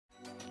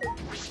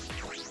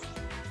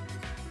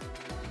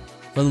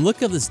From the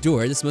look of this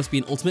door, this must be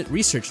an ultimate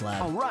research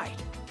lab. All right.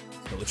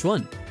 But which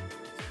one?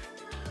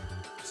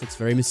 This looks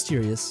very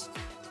mysterious.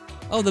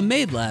 Oh, the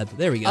maid lab.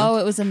 There we go. Oh,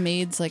 it was a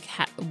maid's like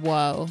hat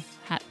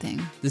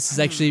thing. This is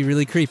actually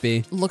really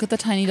creepy. Look at the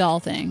tiny doll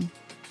thing.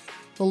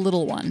 The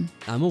little one.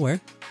 I'm aware.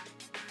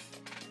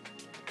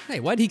 Hey,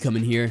 why'd he come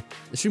in here?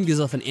 This room gives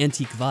off an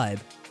antique vibe.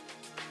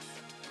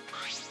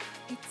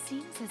 It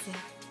seems as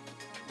if...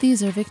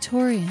 These are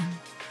Victorian.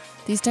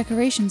 These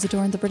decorations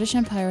adorned the British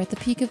Empire at the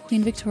peak of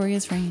Queen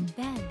Victoria's reign.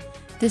 Then...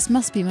 This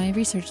must be my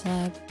research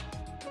lab.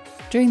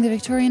 During the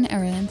Victorian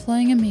era,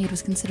 employing a maid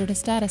was considered a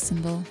status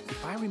symbol.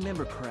 If I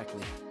remember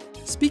correctly.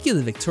 Speaking of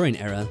the Victorian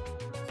era,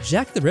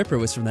 Jack the Ripper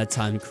was from that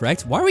time,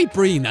 correct? Why are we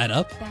bringing that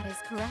up? That is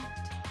correct.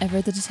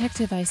 Ever the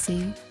detective, I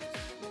see.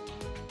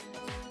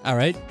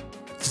 Alright.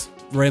 Just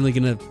randomly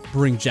gonna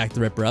bring Jack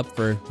the Ripper up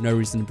for no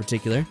reason in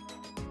particular.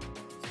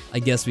 I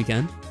guess we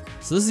can.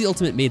 So this is the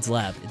ultimate maid's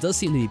lab. It does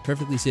seem to be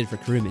perfectly suited for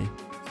Kurumi.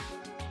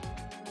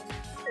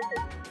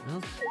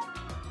 Well,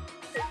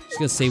 just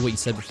gonna say what you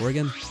said before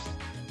again.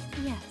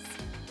 Yes.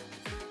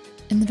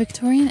 In the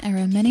Victorian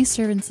era, many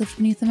servants lived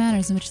beneath the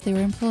manners in which they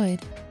were employed.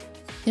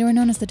 They were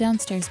known as the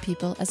downstairs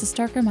people, as a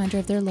stark reminder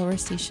of their lower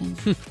station.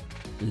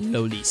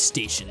 Lowly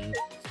stationed.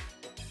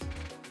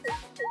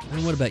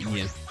 And what about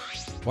you?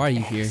 Why are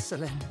you here?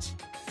 Excellent.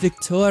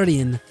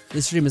 Victorian.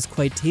 This room is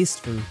quite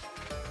tasteful.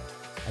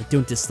 I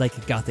don't dislike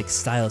a gothic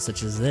style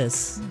such as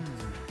this.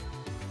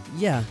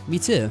 Yeah, me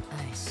too.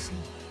 I see.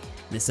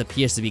 This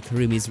appears to be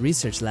Kurumi's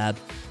research lab.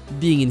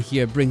 Being in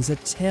here brings a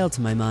tale to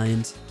my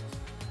mind.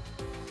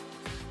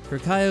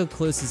 Kurikayo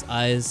closed his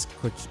eyes.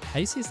 How do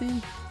you say his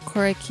name?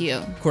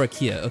 Korakio.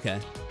 Korakio, okay.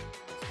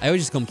 I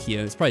always just call him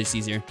Kyo, it's probably just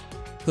easier.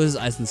 Closed his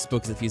eyes and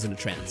spoke as if he was in a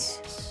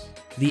trance.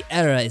 The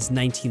era is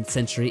 19th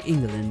century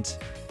England.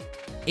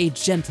 A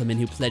gentleman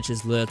who pledged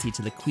his loyalty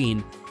to the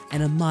queen,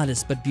 and a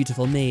modest but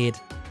beautiful maid.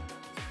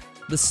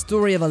 The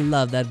story of a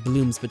love that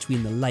blooms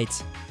between the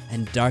light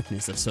and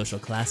darkness of social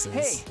classes.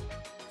 Hey!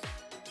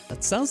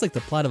 That sounds like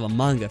the plot of a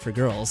manga for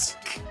girls.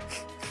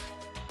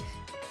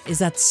 Is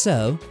that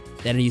so?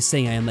 Then are you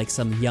saying I am like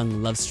some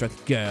young love-struck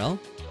girl?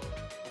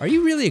 Are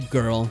you really a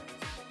girl?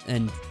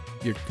 And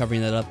you're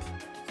covering that up.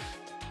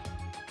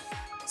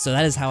 So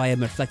that is how I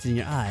am reflected in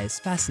your eyes.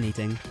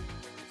 Fascinating.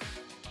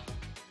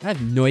 I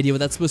have no idea what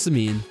that's supposed to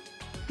mean.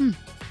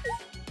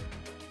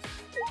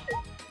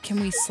 Can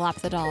we slap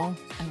the doll?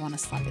 I want to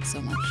slap it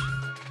so much.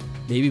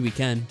 Maybe we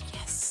can.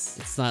 Yes.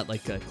 It's not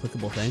like a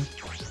clickable thing.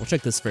 We'll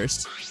check this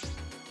first.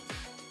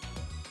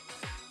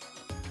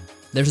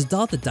 There's a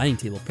doll at the dining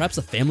table. Perhaps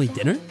a family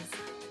dinner?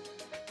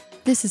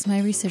 This is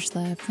my research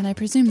lab, and I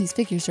presume these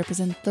figures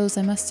represent those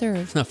I must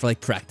serve. Not for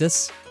like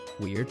practice.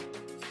 Weird.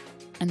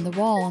 And the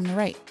wall on the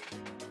right.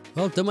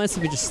 Well, don't mind if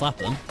we just slap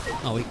them.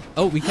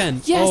 Oh, we can.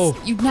 Yes! Oh,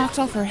 You knocked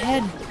off her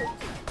head.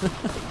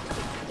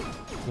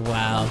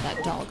 wow.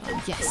 That doll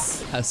gone.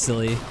 Yes. How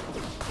silly.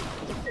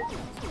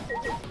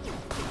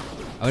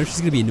 I wonder if she's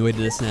gonna be annoyed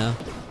at this now.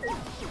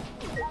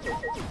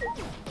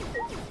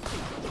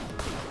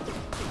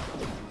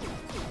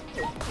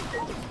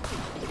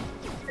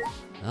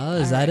 Oh,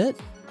 is that it?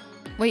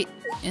 Wait,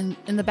 in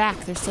the back,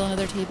 there's still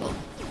another table.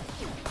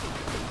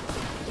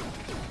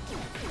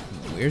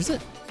 Where's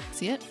it?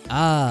 See it?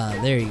 Ah,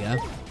 there you go.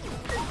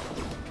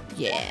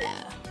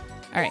 Yeah.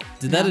 All right.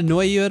 Did that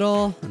annoy you at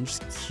all? I'm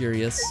just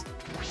curious.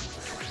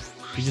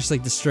 You just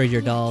like destroyed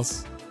your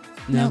dolls?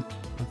 No? Nope.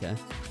 Okay.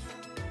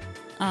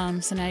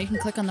 So now you can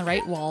click on the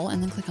right wall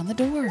and then click on the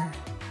door.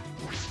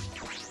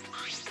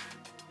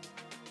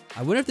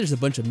 I wonder if there's a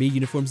bunch of maid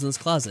uniforms in this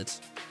closet.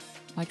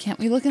 Why can't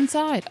we look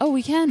inside? Oh,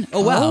 we can.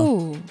 Oh, wow.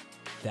 Oh.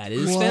 That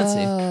is fancy.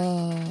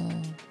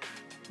 Whoa.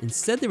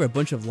 Instead, there were a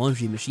bunch of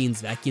laundry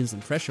machines, vacuums,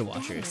 and pressure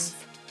washers.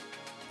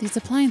 These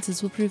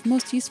appliances will prove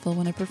most useful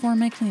when I perform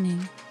my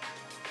cleaning.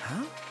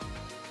 Huh?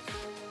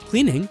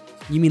 Cleaning?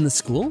 You mean the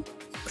school?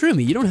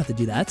 Kurumi, you don't have to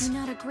do I that. do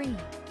not agree.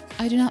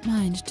 I do not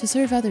mind. To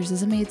serve others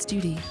is a maid's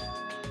duty.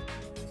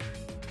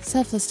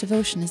 Selfless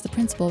devotion is the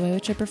principle by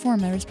which I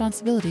perform my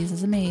responsibilities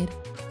as a maid.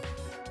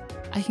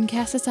 I can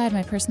cast aside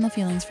my personal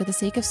feelings for the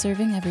sake of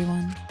serving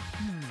everyone.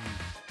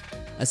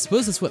 I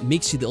suppose that's what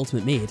makes you the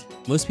ultimate maid.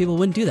 Most people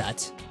wouldn't do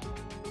that.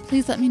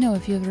 Please let me know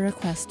if you have a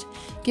request.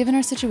 Given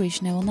our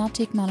situation, I will not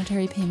take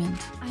monetary payment.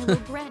 I will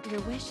grant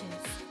your wishes.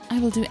 I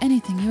will do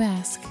anything you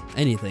ask.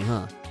 Anything,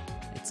 huh?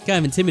 It's kind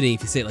of intimidating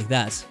if you say it like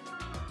that.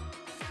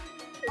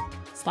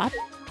 Slap?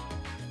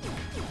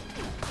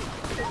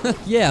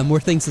 Yeah, more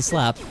things to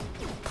slap.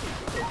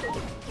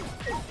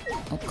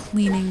 Oh,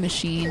 cleaning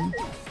machine.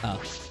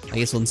 Oh, I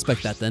guess we'll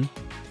inspect that then.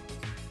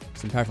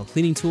 Some powerful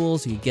cleaning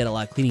tools. You can get a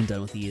lot of cleaning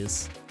done with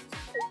these.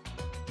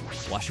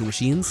 Washing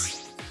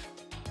machines.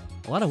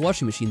 A lot of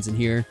washing machines in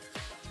here.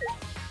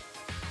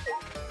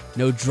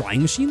 No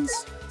drying machines?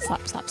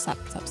 Slap, slap, slap,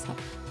 slap, slap.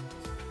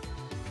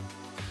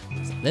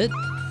 Is that it?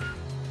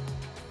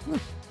 Huh,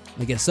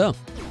 I guess so.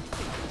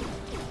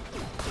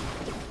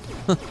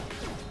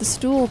 The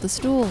stool, the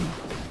stool.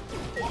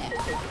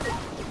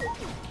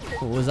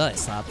 What was that I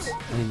slapped? I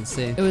didn't even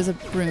see. It was a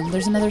broom.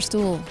 There's another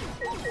stool.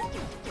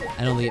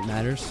 I don't think it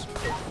matters.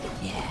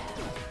 Yeah.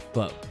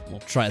 but we'll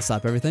try to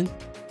stop everything.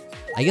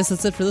 I guess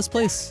that's it for this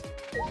place.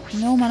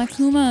 No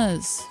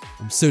Monokumas.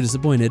 I'm so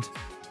disappointed.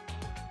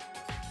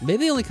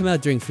 Maybe they only come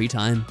out during free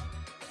time.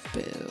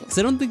 Boo. Because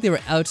I don't think they were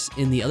out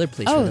in the other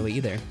place right away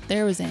either.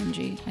 There was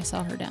Angie. I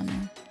saw her down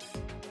there.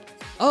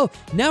 Oh,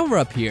 now we're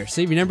up here.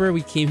 So you remember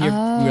we came here, we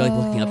were like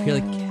looking up here,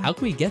 like, Oh. how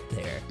can we get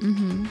there?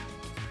 Mm-hmm.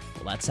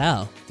 Well, that's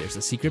how. There's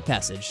a secret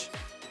passage.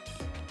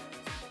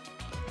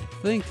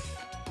 I think.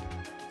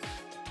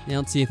 Yeah, I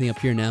don't see anything up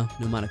here now.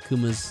 No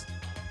Monokumas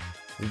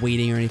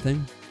waiting or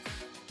anything.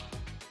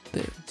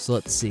 Boo. So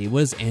let's see.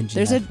 What is Angie?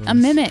 There's have for a us?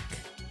 mimic.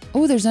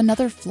 Oh, there's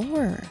another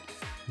floor.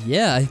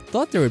 Yeah, I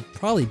thought there would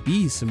probably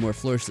be some more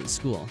floors to the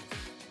school.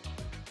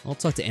 I'll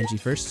talk to Angie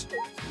first.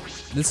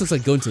 This looks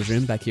like Gonto's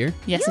room back here.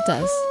 Yes, it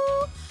does.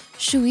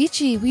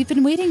 Shuichi, we've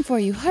been waiting for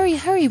you. Hurry,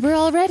 hurry, we're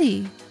all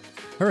ready.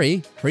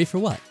 Hurry? Hurry for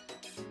what?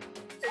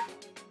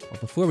 Well,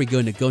 before we go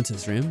into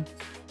Gonto's room,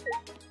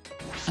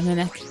 A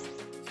mimic.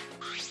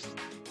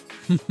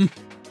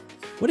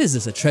 what is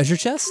this, a treasure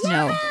chest?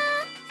 No.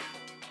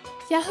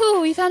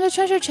 Yahoo, we found a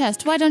treasure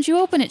chest. Why don't you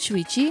open it,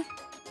 Shuichi?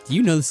 Do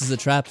you know this is a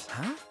trap?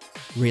 Huh?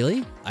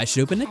 Really? I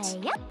should open it?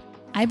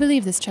 I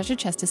believe this treasure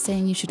chest is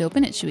saying you should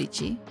open it,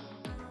 Shuichi.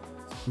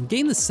 I'm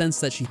getting the sense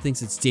that she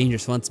thinks it's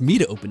dangerous, wants me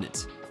to open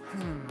it.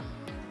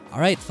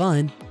 Alright,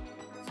 fine.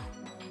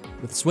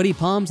 With sweaty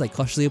palms, I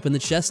cautiously open the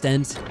chest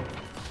and...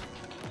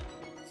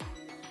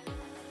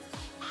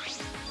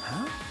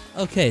 Huh?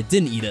 Okay, it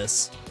didn't eat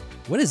us.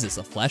 What is this,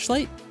 a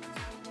flashlight?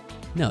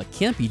 No, it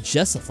can't be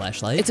just a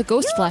flashlight. It's a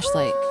ghost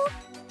flashlight.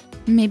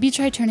 Maybe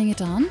try turning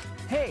it on?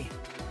 Hey!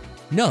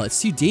 No,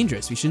 it's too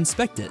dangerous. We should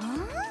inspect it.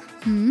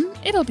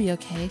 It'll be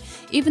okay.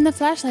 Even the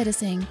flashlight is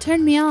saying,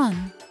 turn me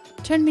on.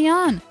 Turn me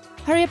on.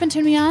 Hurry up and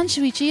turn me on,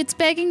 Shuichi. It's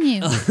begging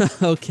you.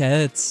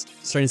 Okay, it's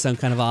starting to sound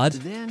kind of odd.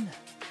 Then...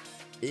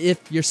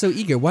 If you're so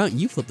eager, why don't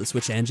you flip the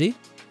switch, Angie?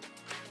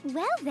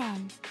 Well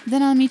then.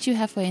 Then I'll meet you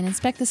halfway and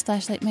inspect this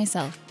flashlight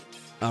myself.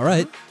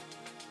 Alright.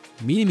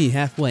 Meeting me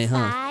halfway,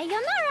 huh?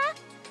 Sayonara.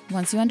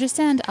 Once you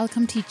understand, I'll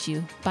come teach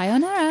you.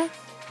 Sayonara.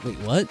 Wait,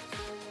 what?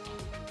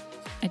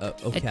 I,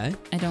 Okay.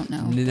 I don't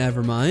know.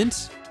 Never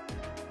mind.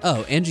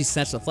 Oh, Angie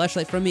snatched the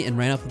flashlight from me and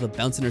ran off with a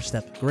bounce in her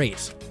step.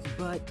 Great.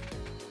 But...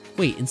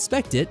 Wait,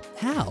 inspect it?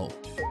 How?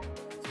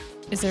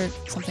 Is there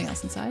something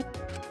else inside?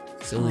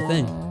 It's the only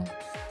thing. Oh.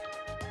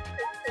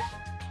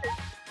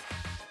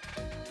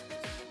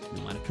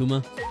 No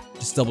Monokuma.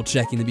 Just double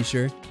checking to be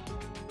sure.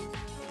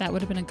 That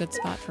would have been a good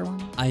spot for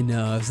one. I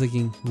know, I was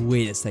thinking,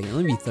 wait a second,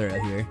 let me be thorough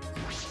here.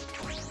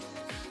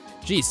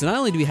 Geez, so not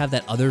only do we have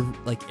that other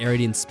like area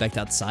to inspect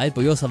outside,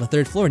 but we also have a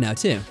third floor now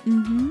too.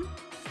 Mm-hmm.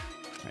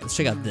 Alright, let's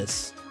check out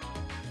this.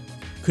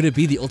 Could it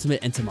be the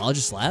ultimate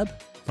entomologist lab?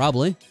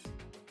 Probably.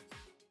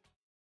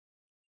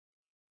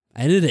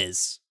 And it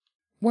is.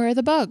 Where are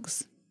the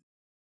bugs?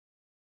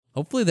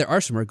 Hopefully there are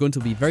some, or going to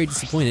be very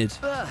disappointed.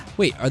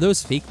 Wait, are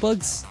those fake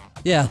bugs?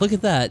 Yeah, look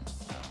at that.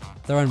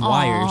 They're on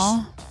wires.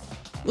 Aw.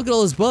 Look at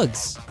all those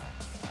bugs.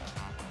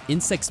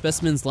 Insect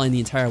specimens line the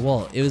entire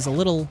wall. It was a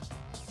little,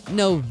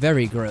 no,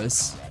 very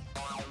gross.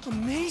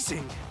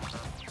 Amazing!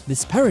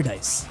 This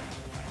paradise.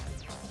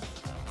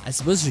 I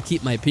suppose I should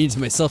keep my opinion to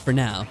myself for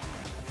now.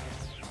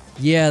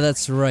 Yeah,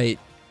 that's right.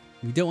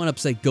 We don't want to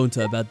upset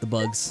Gonta about the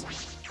bugs.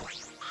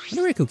 I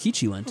wonder where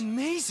Kokichi went.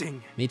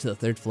 Amazing! Made to the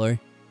third floor.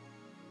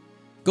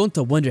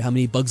 Gonta wondered how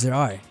many bugs there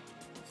are.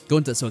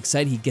 Gonta's so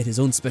excited he'd get his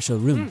own special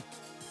room.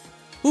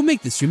 Who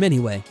make this room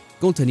anyway?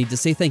 Gonta need to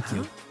say thank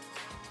you.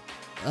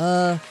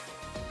 I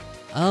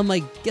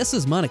guess it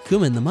was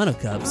Monokuma and the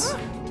Monocubs.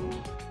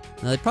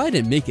 Now, they probably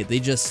didn't make it, they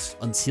just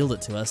unsealed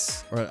it to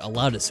us, or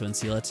allowed us to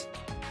unseal it.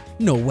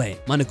 No way,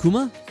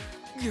 Monokuma?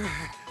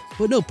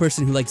 But no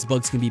person who likes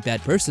bugs can be a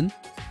bad person.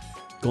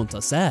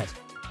 Gonta sad.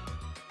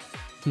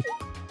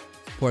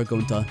 Poor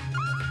Gonta.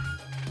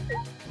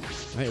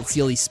 Alright, let's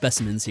see all these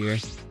specimens here.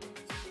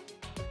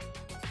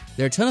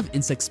 There are a ton of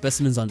insect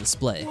specimens on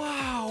display.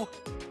 Wow!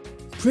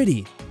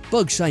 Pretty!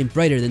 Bugs shine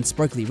brighter than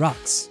sparkly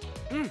rocks.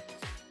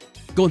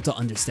 Gonta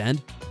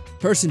understand.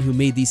 Person who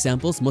made these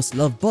samples must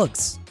love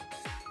bugs.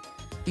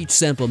 Each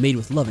sample made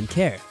with love and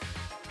care.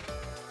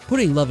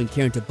 Putting love and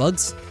care into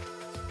bugs?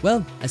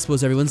 Well, I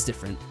suppose everyone's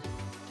different.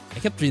 I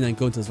kept reading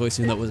that Gonta's voice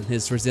even though it wasn't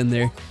his towards the end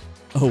there.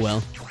 Oh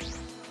well.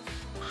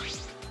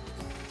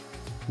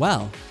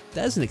 Wow,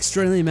 that is an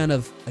extraordinary amount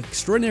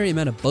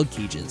of bug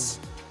cages.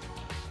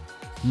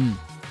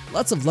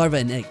 Lots of larvae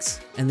and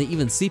eggs, and they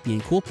even sleep in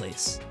a cool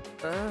place.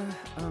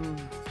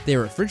 They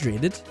are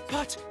refrigerated.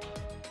 What?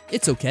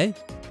 It's okay.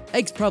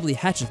 Eggs probably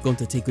hatch if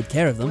Gonta take good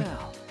care of them.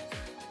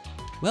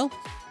 Well,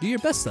 do your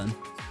best then.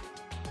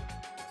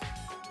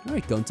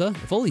 Alright Gonta,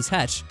 if all these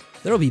hatch,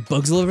 there'll be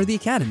bugs all over the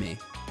academy.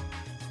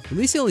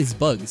 Releasing all these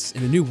bugs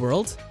in a new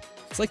world?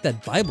 It's like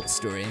that Bible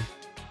story.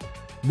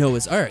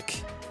 Noah's Ark.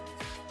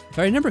 If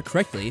I remember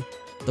correctly,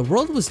 the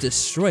world was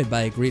destroyed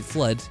by a great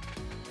flood,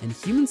 and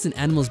humans and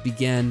animals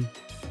began...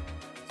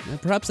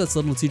 perhaps that's a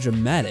little too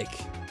dramatic.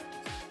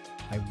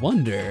 I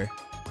wonder...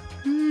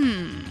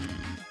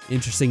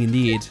 Interesting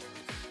indeed.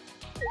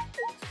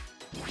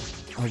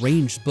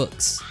 Arranged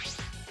books.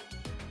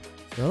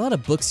 There are a lot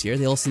of books here.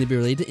 They all seem to be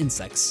related to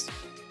insects.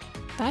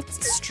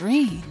 That's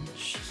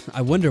strange.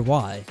 I wonder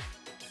why.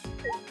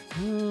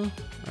 Alright,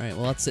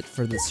 well that's it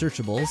for the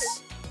searchables.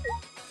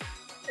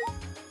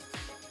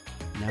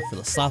 Now for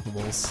the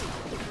stoppables.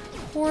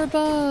 Poor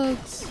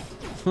bugs.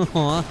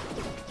 Aw.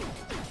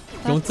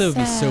 Gonta would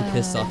be so sad.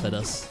 pissed off at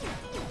us.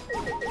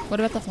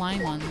 What about the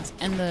flying ones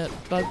and the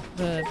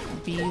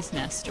bee's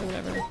nest or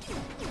whatever?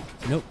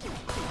 Nope.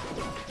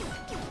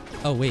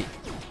 Oh wait,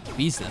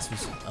 bee's nest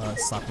was a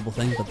stoppable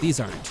thing, but these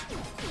aren't.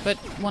 But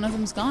one of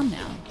them's gone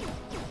now.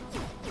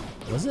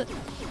 Was it?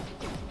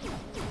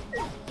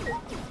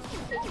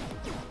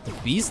 The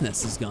bee's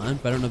nest is gone,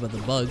 but I don't know about the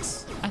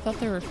bugs. I thought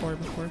there were 4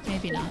 before.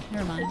 Maybe not.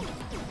 Never mind.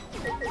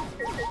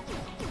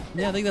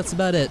 Yeah, I think that's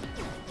about it.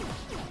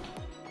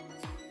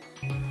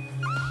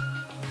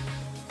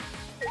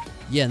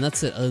 Yeah, and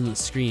that's it other than the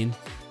screen.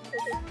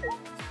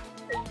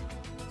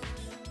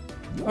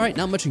 Alright,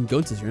 not much in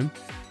Gonta's room.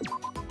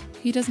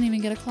 He doesn't even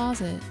get a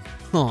closet.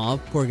 Aw,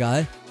 poor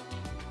guy.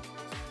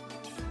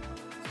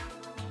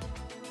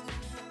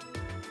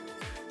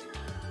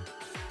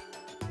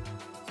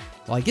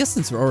 Well, I guess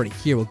since we're already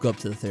here, we'll go up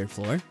to the 3rd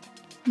floor.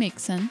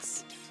 Makes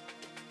sense.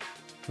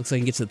 Looks like I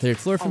can get to the 3rd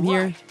floor from here.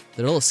 Alright.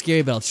 They're a little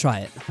scary, but I'll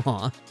try it.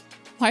 Aw,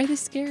 Why are they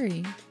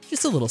scary?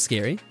 just a little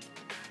scary.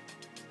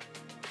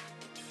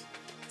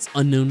 It's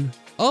unknown.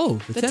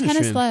 Oh, the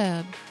tennis room.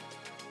 lab.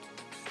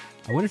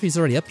 I wonder if he's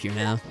already up here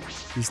now.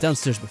 He was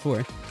downstairs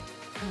before.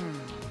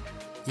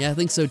 Yeah, I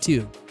think so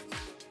too.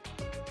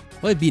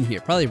 What would be in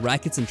here? Probably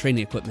rackets and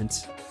training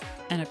equipment.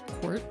 And a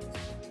court.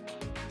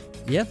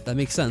 Yep, that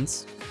makes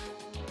sense.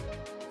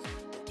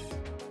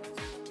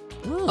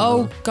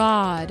 Oh,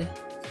 God.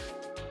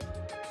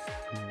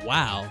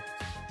 Wow.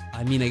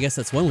 I mean, I guess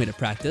that's one way to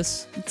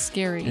practice. It's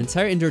scary. An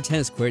entire indoor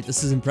tennis court.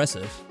 This is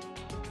impressive.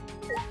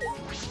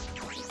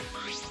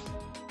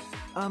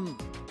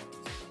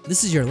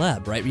 This is your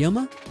lab, right,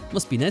 Ryoma?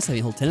 Must be nice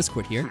having a whole tennis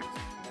court here.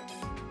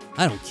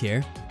 I don't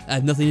care. I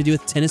have nothing to do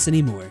with tennis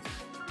anymore.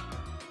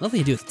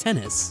 Nothing to do with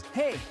tennis.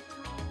 Hey,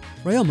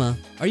 Ryoma,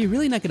 are you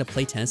really not going to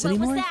play tennis What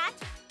anymore? was that?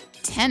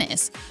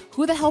 Tennis?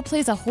 Who the hell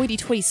plays a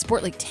hoity-toity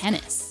sport like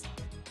tennis?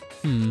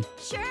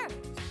 Sure.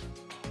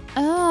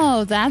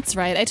 Oh, that's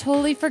right. I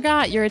totally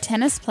forgot. You're a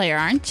tennis player,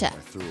 aren't you? I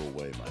threw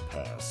away my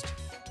past.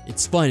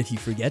 It's fine if you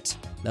forget.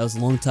 That was a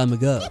long time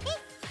ago.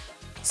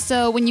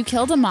 So, when you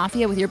killed a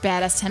mafia with your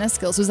badass tennis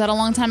skills, was that a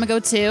long time ago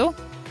too?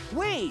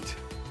 wait.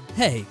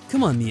 Hey,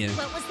 come on, Miu.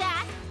 What was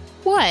that?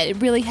 What?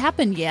 It really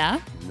happened,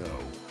 yeah? No.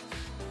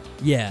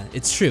 Yeah,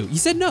 it's true. You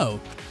said no.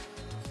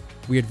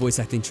 Weird voice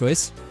acting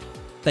choice.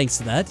 Thanks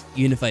to that,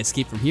 even if I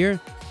escape from here,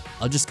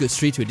 I'll just go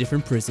straight to a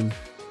different prison.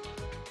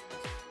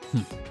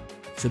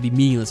 So it'd be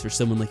meaningless for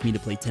someone like me to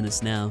play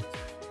tennis now.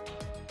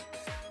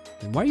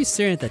 Then why are you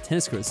staring at that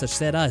tennis court with such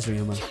sad eyes,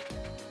 Ryoma?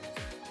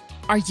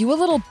 Are you a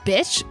little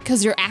bitch?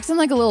 Because you're acting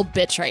like a little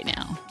bitch right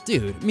now.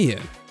 Dude,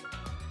 Miu.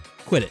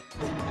 Quit it.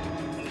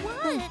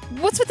 What?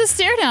 What's with the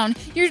stare down?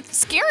 You're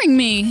scaring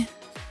me.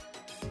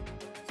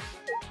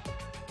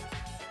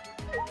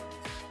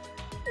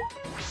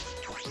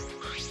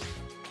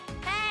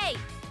 Hey!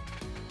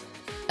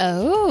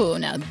 Oh,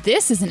 now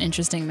this is an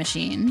interesting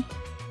machine.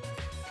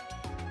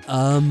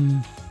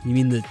 You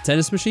mean the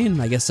tennis machine?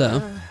 I guess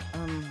so.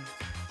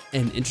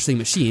 An interesting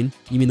machine?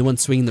 You mean the one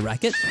swinging the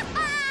racket?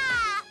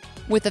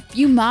 With a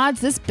few mods,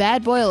 this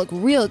bad boy will look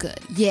real good.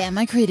 Yeah,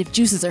 my creative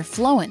juices are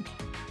flowing.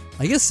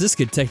 I guess this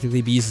could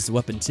technically be used as a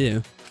weapon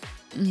too.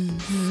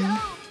 Good.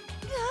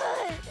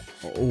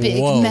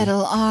 Big Whoa.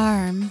 metal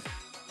arm.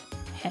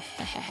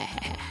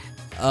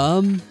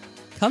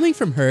 Coming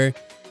from her,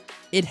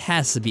 it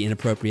has to be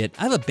inappropriate.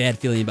 I have a bad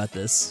feeling about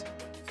this.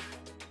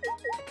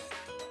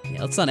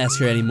 Yeah, let's not ask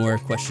her any more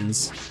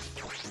questions.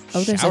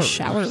 Oh, there's a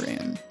shower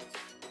room.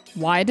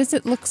 Why does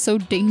it look so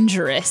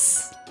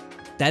dangerous?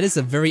 That is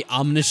a very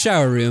ominous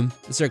shower room.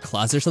 Is there a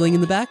closet or something in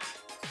the back?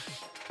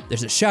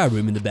 There's a shower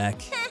room in the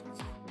back.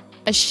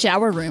 A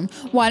shower room?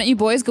 Why don't you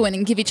boys go in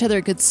and give each other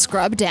a good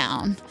scrub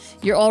down?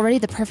 You're already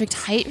the perfect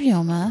height,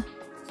 Ryoma.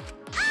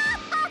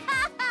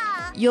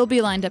 You'll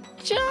be lined up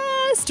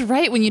just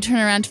right when you turn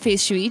around to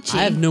face Shuichi.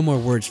 I have no more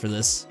words for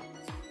this.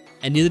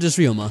 And neither does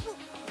Ryoma.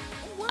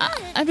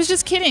 I was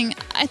just kidding.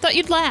 I thought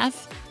you'd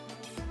laugh.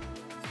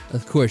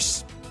 Of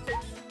course.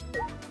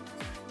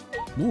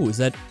 Ooh, is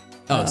that...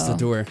 Oh, it's the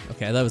door.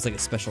 Okay, I thought it was like a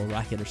special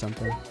racket or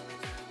something.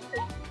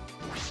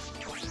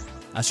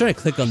 I was trying to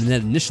click on the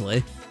net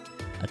initially.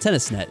 A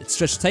tennis net. It's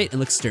stretched tight and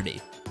looks sturdy.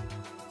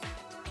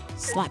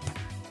 Slap.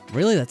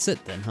 Really? That's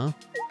it then, huh?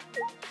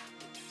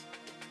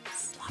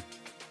 Slap.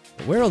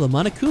 But where are all the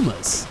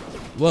Monokumas?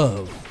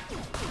 Whoa.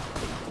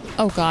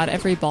 Oh god,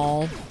 every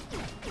ball.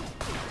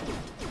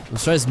 I'm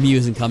surprised Miu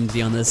isn't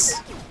commenting on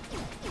this.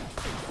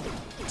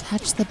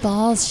 Touch the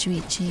balls,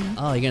 Shuichi.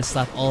 Oh, you're gonna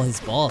slap all his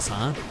balls,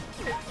 huh?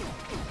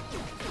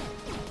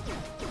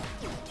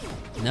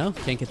 No?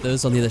 Can't get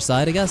those on the other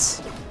side, I guess?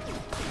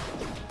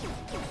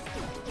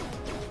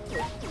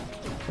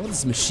 What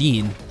is this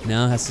machine?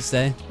 No, has to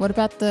stay? What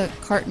about the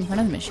cart in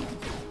front of the machine?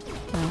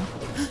 No.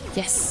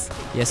 Yes.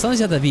 Yeah, sometimes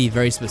you have to be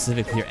very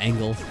specific with your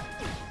angle.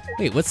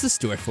 Wait, what's this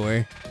door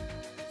for?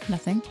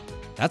 Nothing.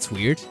 That's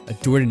weird. A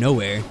door to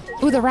nowhere.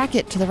 Ooh, the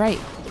racket to the right.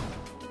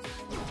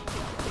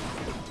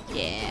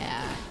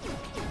 Yeah.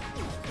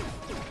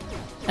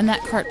 And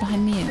that cart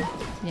behind me.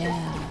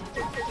 Yeah.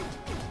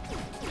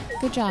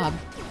 Good job.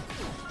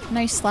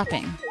 Nice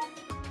slapping.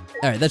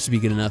 Alright, that should be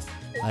good enough.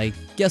 I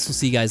guess we'll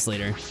see you guys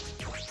later.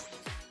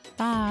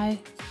 Bye.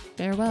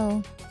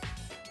 Farewell.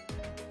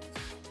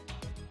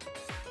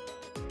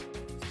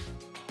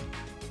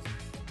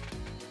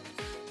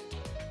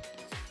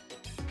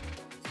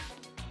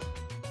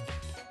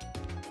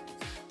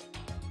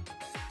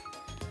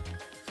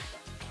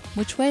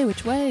 Which way?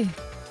 Which way?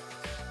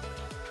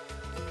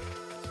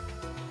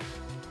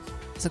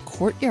 It's a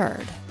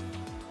courtyard.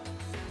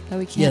 Oh,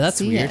 we can't Yeah, that's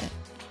see weird. it.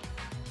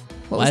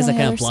 What Why was is on that the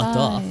kinda other blocked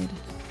off? side?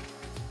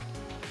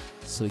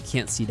 So we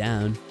can't see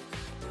down.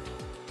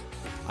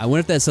 I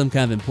wonder if that's some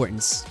kind of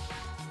importance.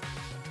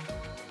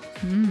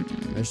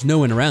 There's no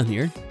one around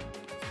here.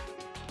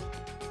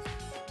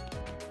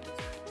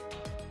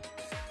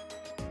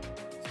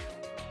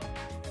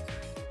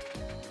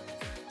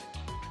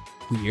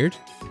 Weird.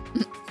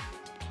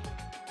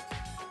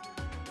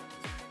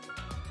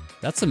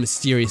 That's a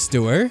mysterious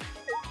door.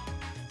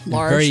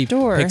 Large Very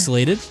door.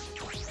 pixelated.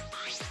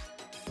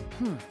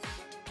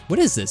 What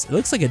is this? It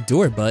looks like a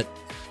door, but...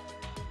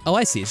 Oh,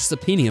 I see. It's just a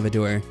painting of a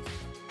door.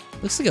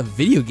 Looks like a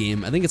video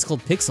game. I think it's called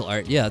pixel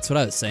art. Yeah, that's what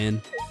I was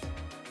saying.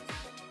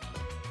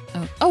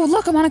 Oh,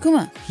 look, a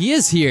Monokuma. He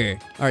is here.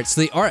 All right, so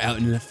they are out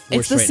in the forest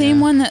It's the right same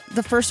now. one that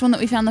the first one that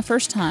we found the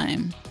first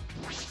time.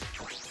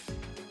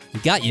 We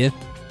got you.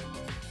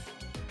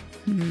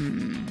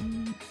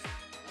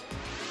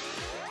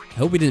 I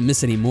hope we didn't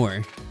miss any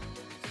more.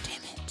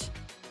 Damn it.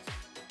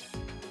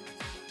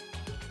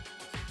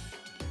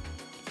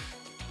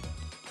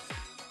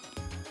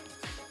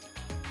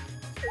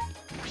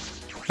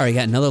 All right,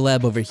 got another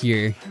lab over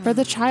here. For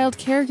the child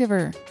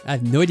caregiver. I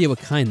have no idea what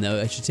kind, though.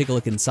 I should take a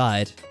look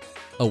inside.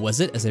 Oh, was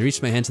it? As I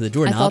reached my hand to the I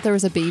doorknob. thought there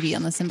was a baby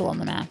on the symbol on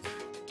the map.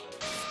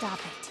 Stop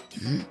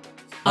it.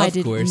 I Of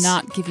did course.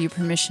 not give you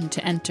permission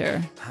to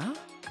enter. Huh?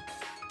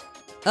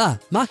 Ah,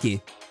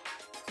 Maki.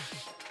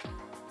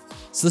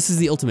 So this is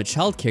the ultimate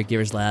child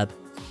caregiver's lab.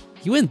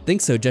 You wouldn't think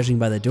so, judging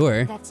by the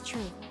door. That's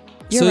true.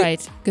 You're So-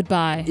 right.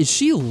 Goodbye. Is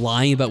she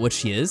lying about what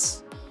she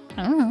is?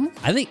 I don't know.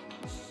 I think...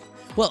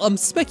 Well, I'm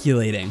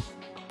speculating.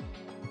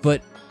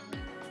 But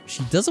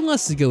she doesn't want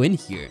us to go in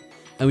here.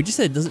 And we just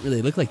said it doesn't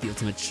really look like the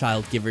ultimate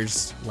child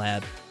giver's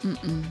lab.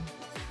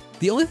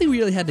 The only thing we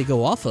really had to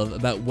go off of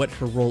about what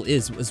her role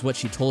is was what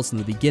she told us in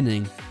the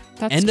beginning.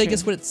 That's and true. I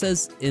guess what it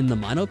says in the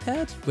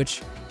monopad,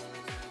 which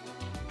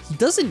he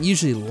doesn't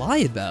usually lie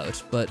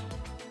about, but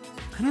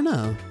I don't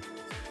know.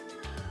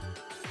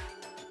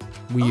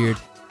 Weird.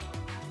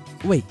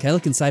 Wait, can I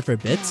look inside for a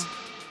bit?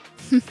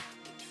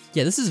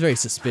 Yeah, this is very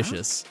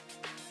suspicious.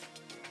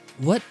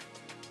 What?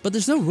 But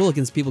there's no rule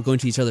against people going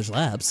to each other's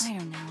labs. I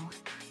don't know.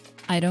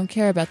 I don't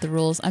care about the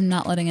rules. I'm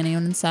not letting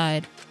anyone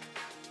inside.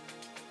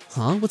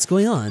 Huh? What's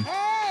going on?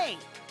 Hey!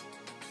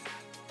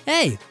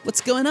 Hey,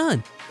 what's going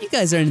on? You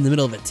guys aren't in the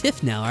middle of a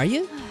tiff now, are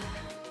you?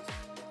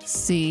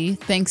 See,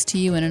 thanks to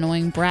you, an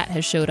annoying brat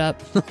has showed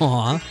up.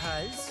 Aw.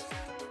 Because?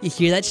 You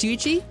hear that,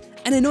 Shuichi?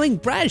 An annoying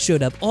brat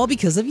showed up all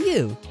because of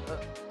you.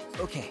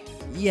 Okay.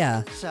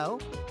 Yeah. So?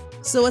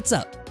 So what's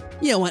up?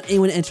 You don't want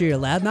anyone to enter your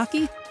lab,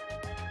 Maki?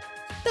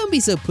 Don't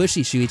be so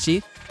pushy,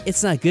 Shuichi.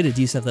 It's not good to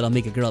do stuff that'll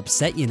make a girl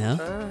upset, you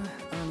know?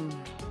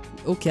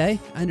 Okay,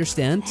 I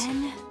understand.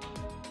 Ben?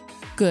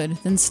 Good,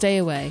 then stay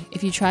away.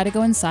 If you try to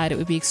go inside, it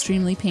would be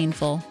extremely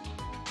painful.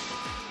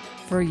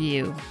 For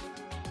you.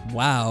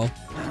 Wow.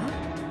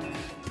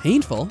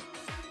 Painful?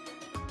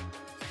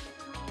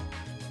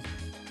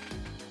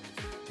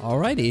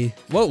 Alrighty.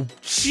 Whoa,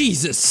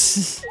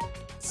 Jesus!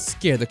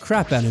 Scared the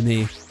crap out of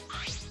me.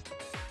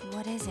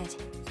 What is it?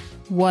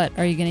 What,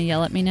 are you gonna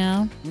yell at me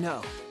now?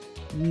 No.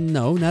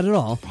 No, not at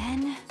all.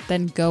 Ben?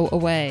 Then go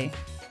away.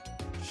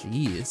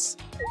 Jeez.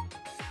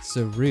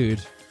 So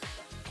rude.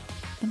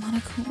 The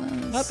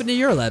Monokumas. What happened to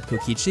your lab,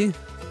 Kokichi?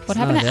 What It's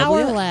happened not to available our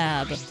yet?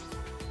 lab? Well,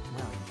 you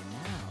know.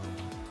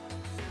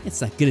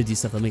 It's not good to do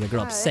stuff that'll make a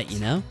girl upset, you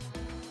know?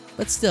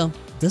 But still,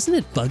 doesn't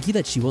it bug you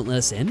that she won't let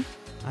us in?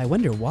 I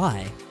wonder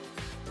why.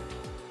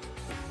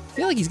 I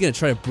feel like he's gonna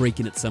try to break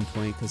in at some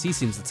point, because he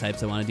seems the type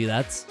to want to do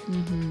that.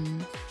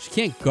 She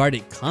can't guard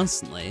it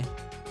constantly.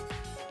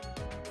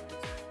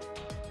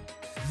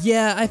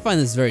 Yeah, I find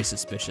this very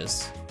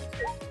suspicious.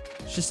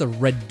 It's just a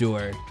red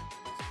door.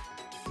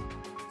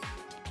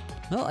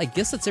 Well, I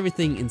guess that's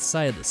everything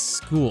inside of the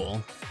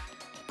school.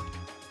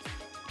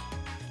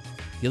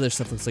 The other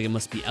stuff looks like it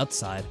must be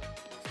outside.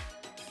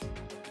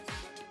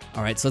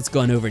 Alright, so let's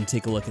go on over and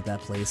take a look at that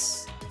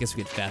place. I guess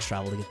we could fast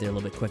travel to get there a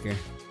little bit quicker.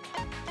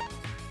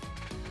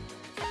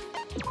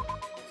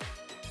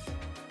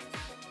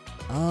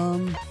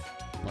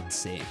 Let's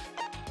see.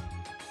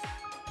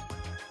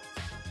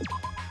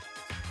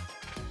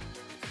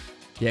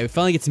 Yeah, we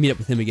finally get to meet up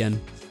with him again.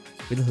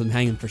 We left him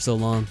hanging for so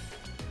long.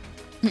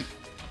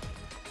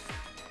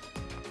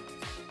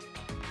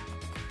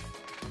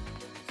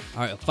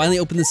 Alright, I'll finally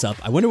open this up.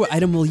 I wonder what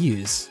item we'll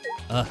use.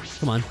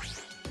 Come on.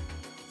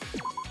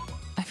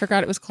 I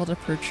forgot it was called a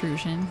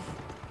protrusion.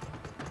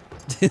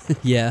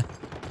 Yeah.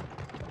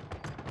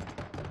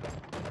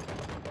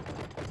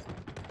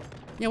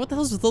 Yeah, what the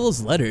hell's with all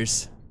those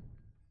letters?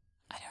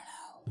 I don't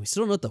know. We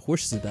still don't know what the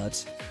horse is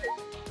about.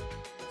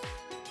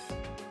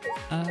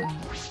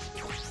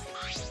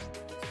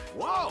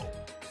 Whoa!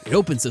 It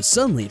opened so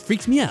suddenly, it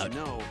freaked me out.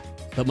 No.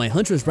 But my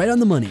hunch was right on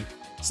the money.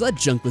 So that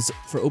junk was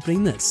for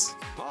opening this.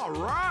 All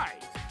right.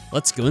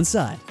 Let's go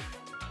inside.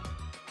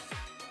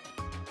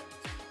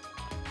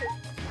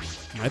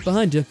 Right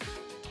behind you.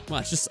 Wow,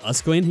 it's just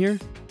us going here?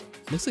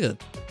 Looks like a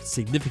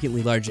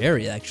significantly large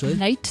area, actually.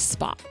 Night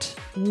spot.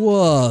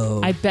 Whoa.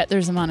 I bet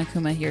there's a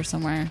Monokuma here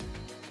somewhere.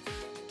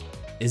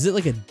 Is it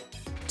like a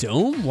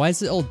dome? Why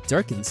is it all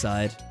dark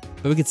inside?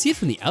 But we can see it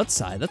from the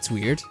outside. That's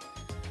weird.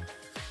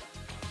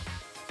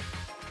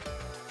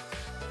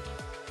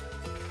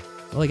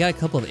 Well, I got a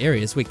couple of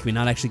areas. Wait, can we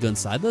not actually go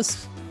inside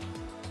this?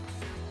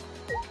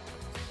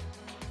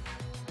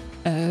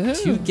 Oh.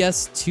 2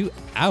 guests, 2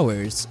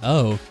 hours.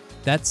 Oh,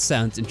 that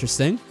sounds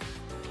interesting.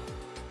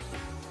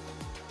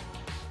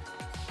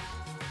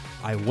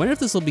 I wonder if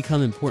this will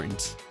become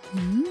important.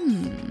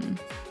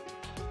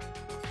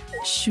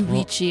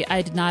 Shuichi,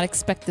 I did not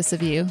expect this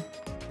of you.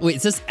 Wait,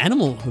 it says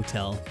Animal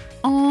Hotel.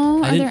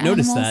 Oh, I are didn't there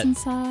notice animals that.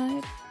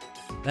 Inside?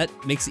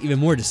 That makes it even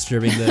more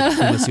disturbing, the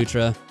Kuma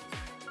Sutra.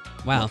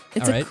 Wow,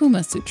 It's all a right.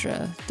 Kuma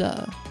Sutra,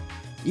 duh.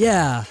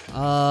 Yeah,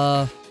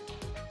 I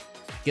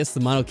guess the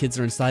Mono kids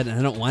are inside and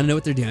I don't want to know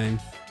what they're doing.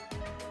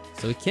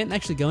 So we can't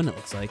actually go in, it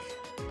looks like.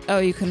 Oh,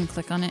 you couldn't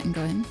click on it and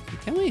go in?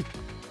 Can we?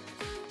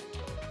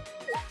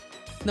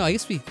 No, I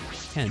guess we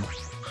can.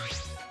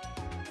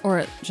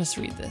 Or just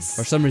read this.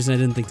 For some reason, I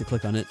didn't think to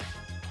click on it.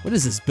 What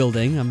is this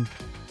building? I'm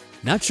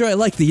not sure I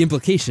like the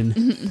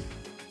implication.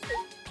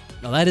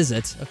 No, that is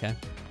it. Okay.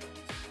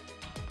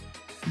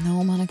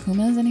 No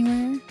Monokumas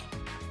anywhere?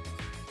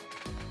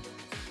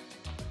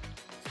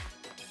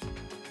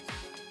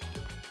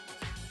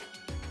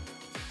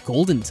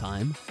 Golden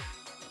time.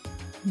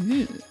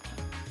 Ooh.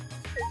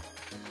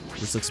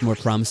 This looks more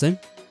promising.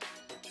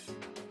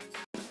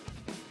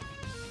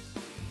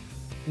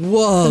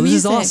 Whoa, The this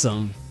is music.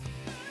 awesome.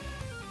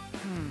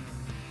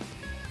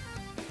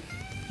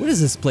 What is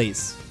this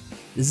place?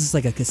 Is this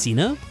like a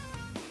casino?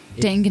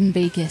 It Dangan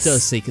Vegas.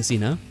 does say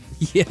casino.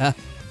 Yeah.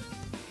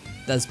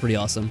 That's pretty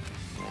awesome.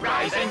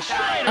 Rise and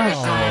shine. Oh,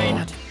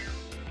 God.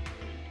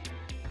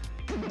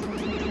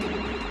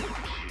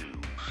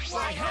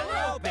 Why,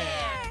 hello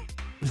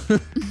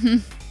there.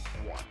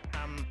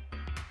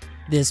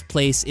 This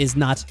place is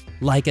not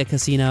like a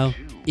casino.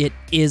 It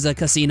is a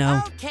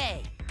casino.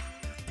 Okay.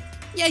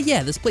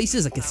 Yeah, this place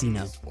is a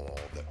casino.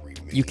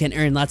 You can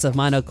earn lots of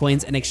mono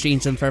coins and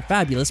exchange them for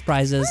fabulous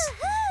prizes.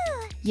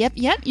 Yep,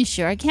 you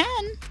sure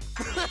can.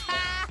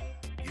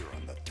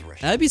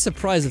 I'd be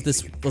surprised if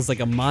this was like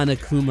a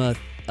Monokuma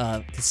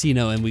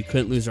casino and we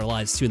couldn't lose our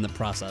lives too in the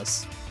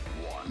process.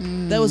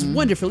 That was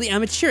wonderfully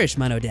amateurish,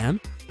 Monodam.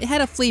 It had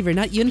a flavor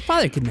not you and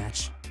Father could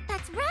match.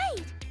 That's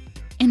right.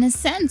 In a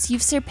sense,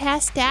 you've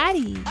surpassed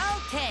Daddy.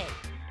 Okay.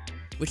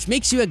 Which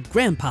makes you a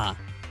grandpa,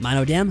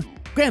 Monodam.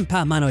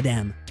 Grandpa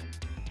Monodam.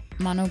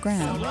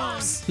 Monogram.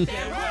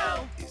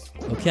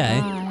 Okay.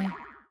 Bye.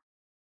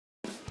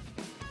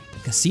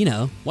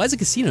 Casino? Why is a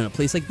casino in a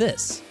place like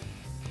this?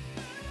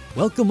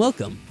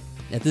 Welcome.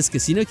 At this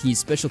casino, you can use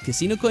special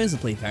casino coins to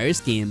play various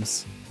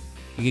games.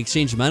 You can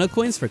exchange mono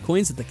coins for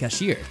coins at the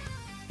cashier.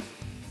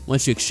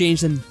 Once you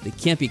exchange them, they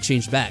can't be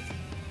exchanged back,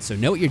 so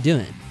know what you're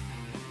doing.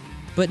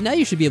 But now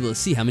you should be able to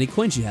see how many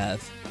coins you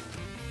have.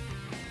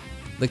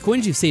 The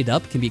coins you've saved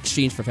up can be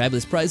exchanged for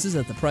fabulous prizes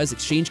at the prize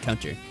exchange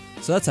counter.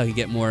 So that's how you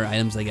get more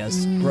items, I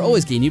guess. We're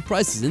always getting new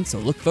prizes in, so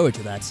look forward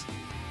to that.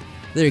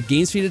 There are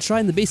games for you to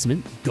try in the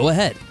basement. Go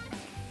ahead.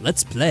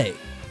 Let's play.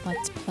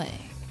 Let's play.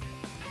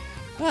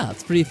 Wow,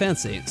 it's pretty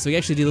fancy. So we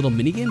actually do little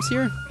mini games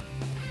here?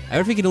 I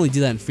wonder if we could only do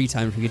that in free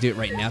time, if we could do it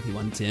right now if we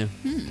wanted to.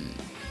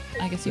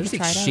 I guess you There's could the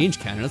try it exchange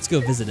counter. Let's go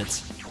visit it.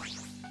 out.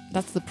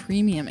 That's the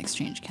premium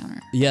exchange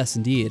counter. Yes,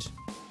 indeed.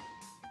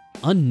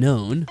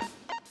 Unknown.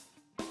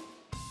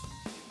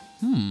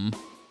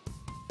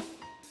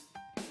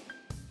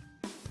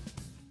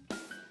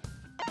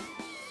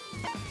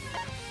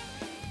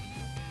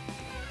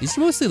 These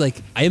are mostly like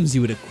items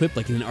you would equip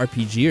like in an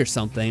RPG or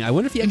something. I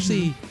wonder if you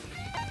actually...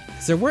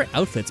 Because there were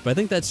outfits, but I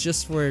think that's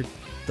just for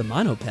the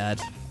monopad.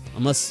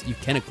 Unless you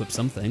can equip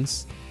some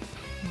things.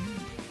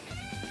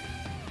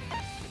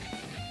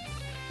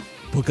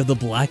 Book of the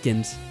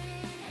Blackened.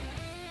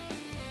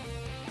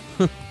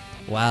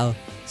 Wow.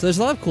 So there's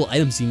a lot of cool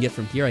items you can get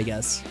from here, I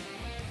guess.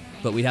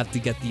 But we'd have to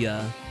get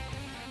the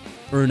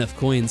urn of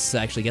coins to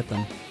actually get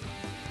them.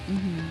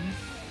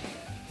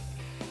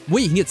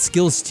 Wait, you can get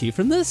skills too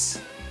from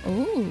this?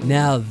 Ooh.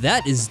 Now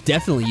that is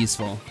definitely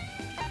useful.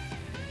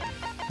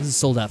 This is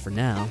sold out for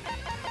now.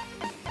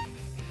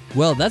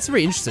 Well, that's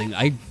very interesting.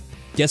 I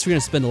guess we're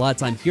gonna spend a lot of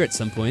time here at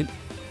some point.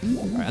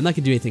 Alright, I'm not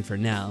gonna do anything for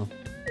now.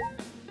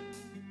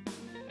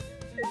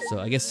 So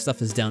I guess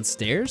stuff is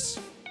downstairs.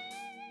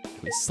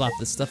 Can we slap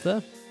this stuff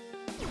though?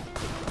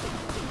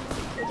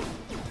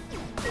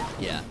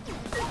 Yeah.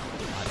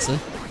 Obviously.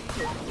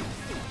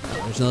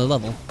 Oh, there's another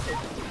level.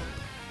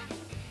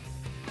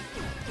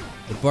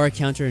 The bar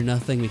counter,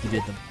 nothing we can do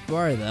at the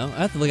bar though.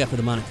 I have to look out for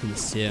the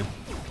Monokumas too.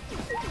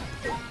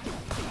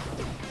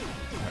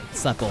 Alright,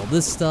 slap all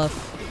this stuff.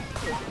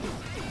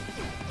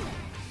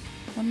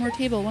 One more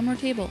table, one more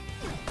table.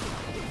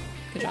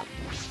 Good job.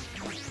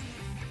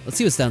 Let's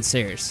see what's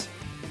downstairs.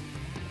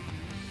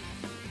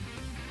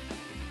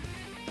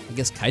 I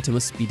guess Kaito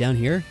must be down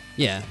here?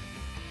 Yeah.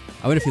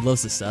 I wonder if he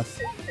loves this stuff.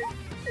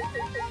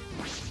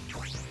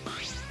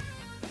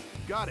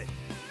 Got it.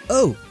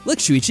 Oh, look,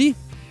 Shuichi!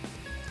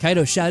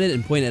 Kaito shouted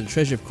and pointed at a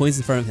treasure of coins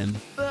in front of him.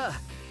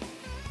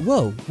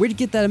 Whoa, where'd you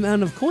get that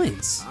amount of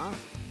coins? Huh?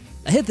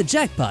 I hit the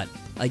jackpot.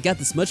 I got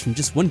this much from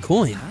just one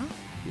coin.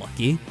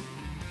 Lucky.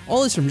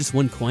 All this from just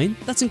one coin?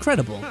 That's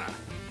incredible.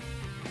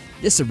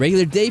 Just a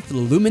regular day for the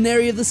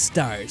luminary of the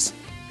stars.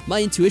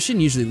 My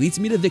intuition usually leads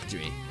me to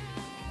victory.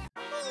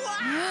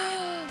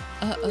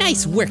 Uh-oh.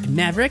 Nice work,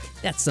 Maverick.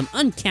 That's some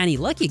uncanny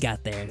luck you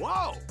got there.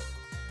 Whoa.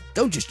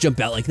 Don't just jump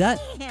out like that.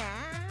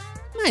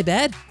 My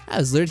bad. I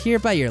was lured here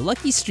by your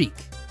lucky streak.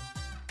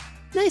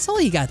 Nice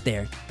haul you got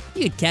there.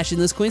 You could cash in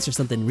those coins for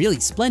something really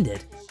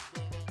splendid.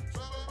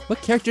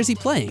 What character is he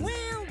playing?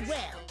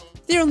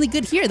 They're only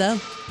good here, though.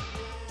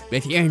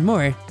 If you earn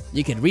more,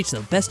 you could reach the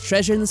best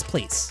treasure in this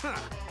place.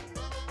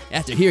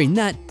 After hearing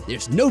that,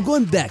 there's no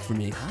going back for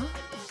me.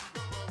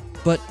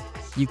 But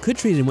you could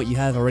trade in what you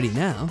have already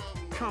now.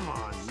 Come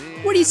on,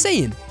 man. What are you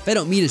saying? If I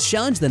don't meet his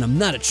challenge, then I'm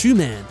not a true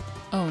man.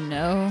 Oh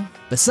no.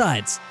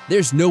 Besides,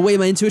 there's no way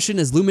my intuition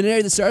as luminary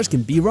of the stars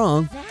can be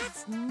wrong.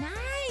 That's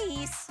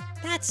nice.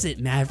 That's it,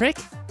 Maverick.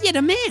 You're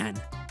the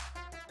man.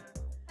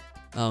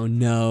 Oh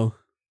no.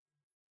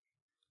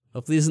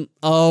 Hopefully he isn't.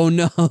 Oh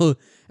no.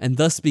 And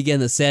thus began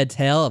the sad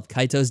tale of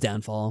Kaito's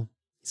downfall.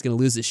 He's gonna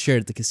lose his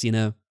shirt at the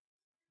casino.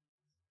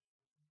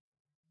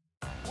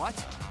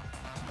 What?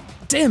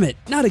 Damn it,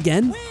 not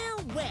again.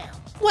 Well.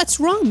 What's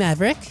wrong,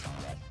 Maverick?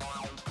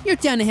 You're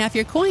down to half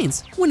your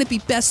coins. Wouldn't it be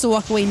best to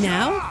walk away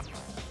now?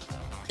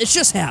 It's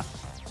just half.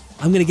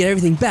 I'm gonna get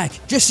everything back.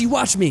 Just you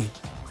watch me.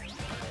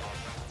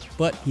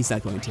 But he's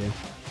not going to.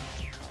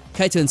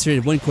 Kaito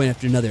inserted one coin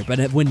after another, but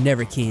one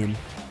never came.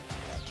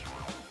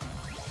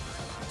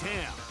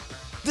 Damn.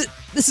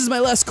 This is my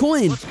last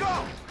coin. Let's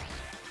go.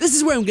 This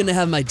is where I'm gonna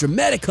have my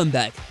dramatic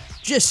comeback.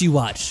 Just you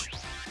watch.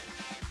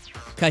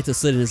 Kaito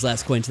slid in his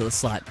last coin to the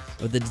slot.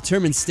 With a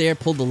determined stare,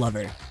 pulled the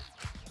lever.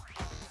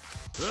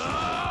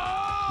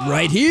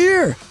 Right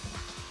here!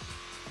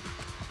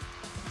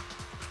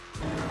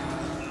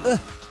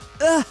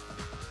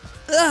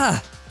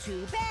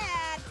 Too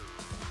bad.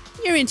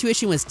 Your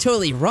intuition was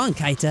totally wrong,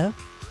 Kaito.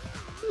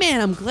 Man,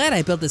 I'm glad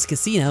I built this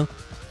casino.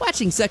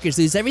 Watching suckers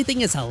lose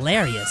everything is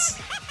hilarious.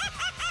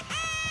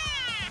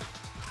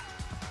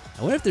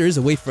 I wonder if there is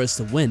a way for us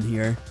to win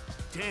here.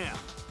 Damn.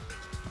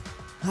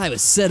 I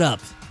was set up.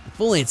 If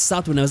only it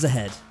stopped when I was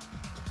ahead.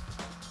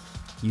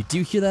 You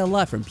do hear that a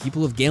lot from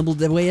people who've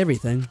gambled away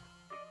everything.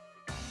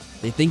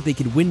 They think they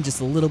could win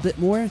just a little bit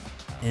more, and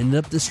end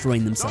up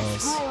destroying Don't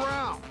themselves. screw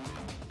around.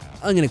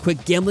 I'm gonna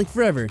quit gambling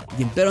forever.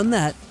 You can bet on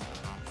that.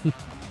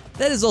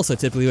 That is also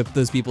typically what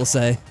those people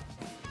say.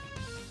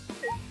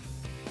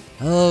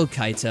 Oh,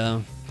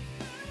 Kaito.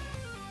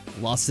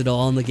 Lost it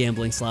all in the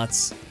gambling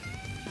slots.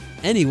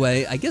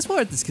 Anyway, I guess while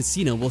we're at this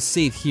casino, we'll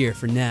save here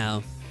for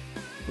now.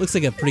 Looks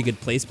like a pretty good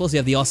place, plus we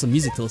have the awesome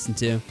music to listen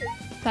to.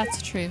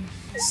 That's true.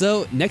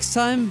 So, next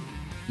time,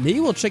 maybe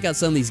we'll check out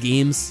some of these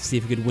games, see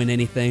if we could win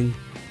anything.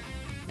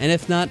 And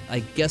if not, I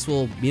guess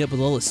we'll meet up with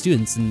all the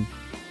students and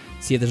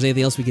see if there's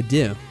anything else we could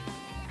do.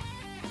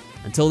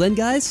 Until then,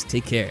 guys,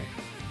 take care.